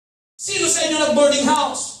Sino sa inyo nag-boarding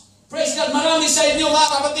house? Praise God, marami sa inyo mga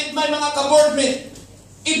kapatid, may mga ka-boardmate.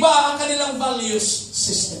 Iba ang kanilang values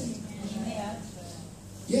system.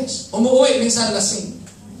 Yes, umuwi, minsan lasing.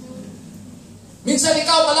 Minsan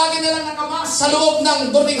ikaw, palagi na lang nakamas sa loob ng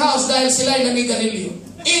boarding house dahil sila'y nanigarilyo.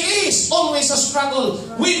 It is always a struggle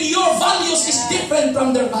when your values is different from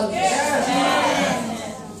their values.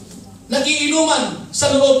 Nagiinuman sa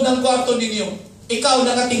loob ng kwarto ninyo. Ikaw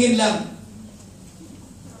nakatingin lang.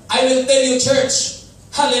 I will tell you, church,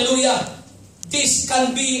 hallelujah, this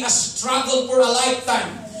can be a struggle for a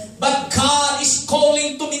lifetime. But God is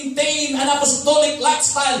calling to maintain an apostolic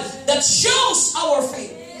lifestyle that shows our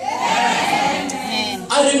faith. Amen.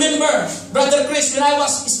 I remember, Brother Chris, when I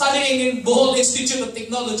was studying in Bohol Institute of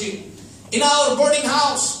Technology, in our boarding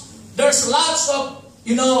house, there's lots of,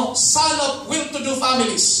 son of well-to-do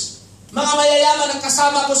families. Mga mayayaman ang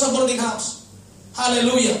kasama ko sa boarding house.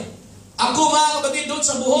 Hallelujah. Ako mga kapatid doon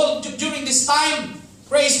sa Bohol, during this time,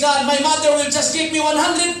 praise God, my mother will just give me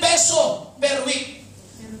 100 peso per week.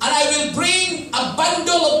 And I will bring a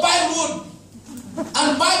bundle of firewood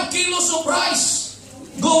and 5 kilos of rice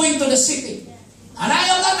going to the city. And I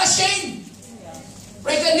am not ashamed.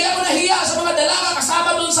 Praise God, hindi ako nahiya sa mga dalaga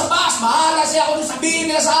kasama doon sa bus. Mahala siya ako doon,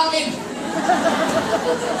 sabihin nila sa akin.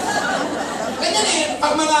 Ganyan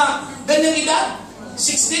pag mga ganyang edad,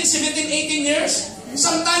 16, 17, 18 years,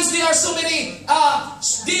 sometimes they are so many,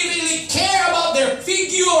 they really care about their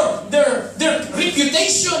figure, their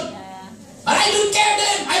reputation. But I don't care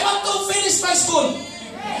them. I want to finish my school.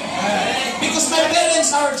 Because my parents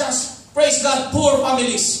are just, praise God, poor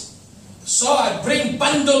families. So I bring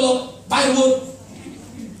bundle of firewood,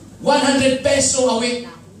 100 peso a week.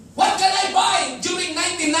 What can I buy during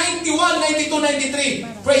 1991, 92,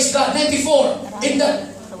 93? Praise God, 94. In the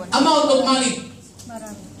amount of money.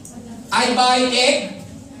 I buy egg,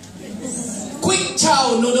 quick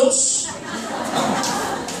chow noodles,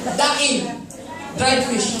 daing, dried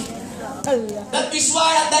fish. That is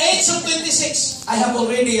why at the age of 26, I have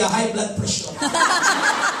already a high blood pressure.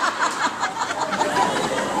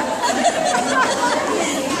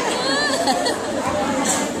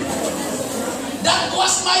 That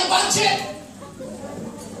was my budget.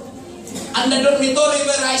 And the dormitory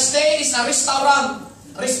where I stay is a restaurant.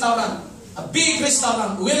 A big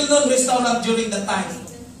restaurant, well-known restaurant during that time.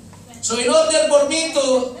 So in order for me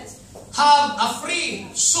to have a free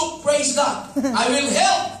soup, praise God, I will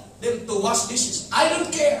help them to wash dishes. I don't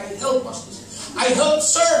care, I help wash dishes. I help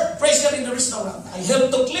serve, praise God, in the restaurant. I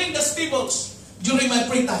help to clean the tables during my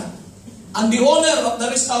free time. And the owner of the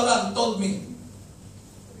restaurant told me,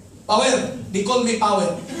 Power, they call me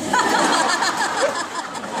Power.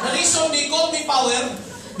 The reason they call me Power,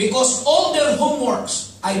 because all their homeworks,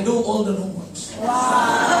 I do all the homeworks.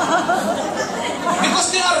 Wow.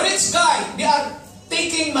 Because they are rich guy. They are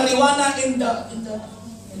taking marijuana in the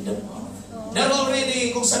they're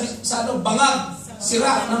already kung sa bangag,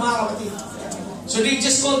 sira na mga kapatid. So they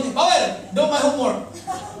just called me, Power, do my homework.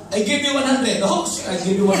 I give you 100. Oh, I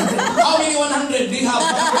give you 100. How many 100 do you have?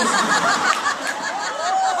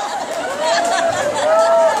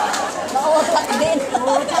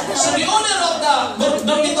 So the owner of the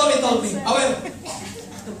dormitory told me, Power,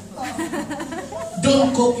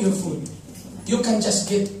 don't cook your food. You can just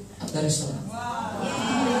get at the restaurant.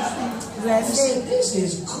 I said, this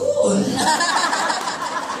is cool.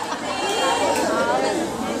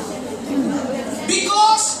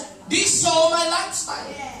 Because this saw my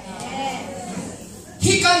lifestyle.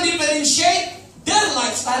 He can differentiate their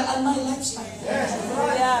lifestyle and my lifestyle.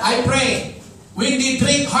 I pray. When they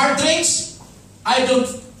drink hard drinks, I don't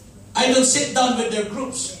sit down with their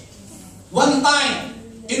groups. One time,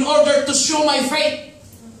 in order to show my faith,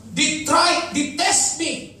 they test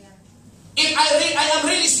me. If I am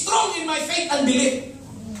really strong in my faith and belief.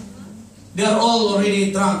 They are all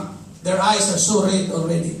already drunk. Their eyes are so red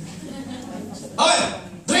already. Okay,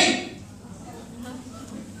 drink.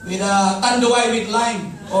 With a tanduay with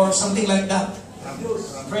lime or something like that.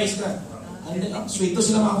 Praise God. Sweet to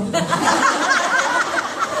sila mga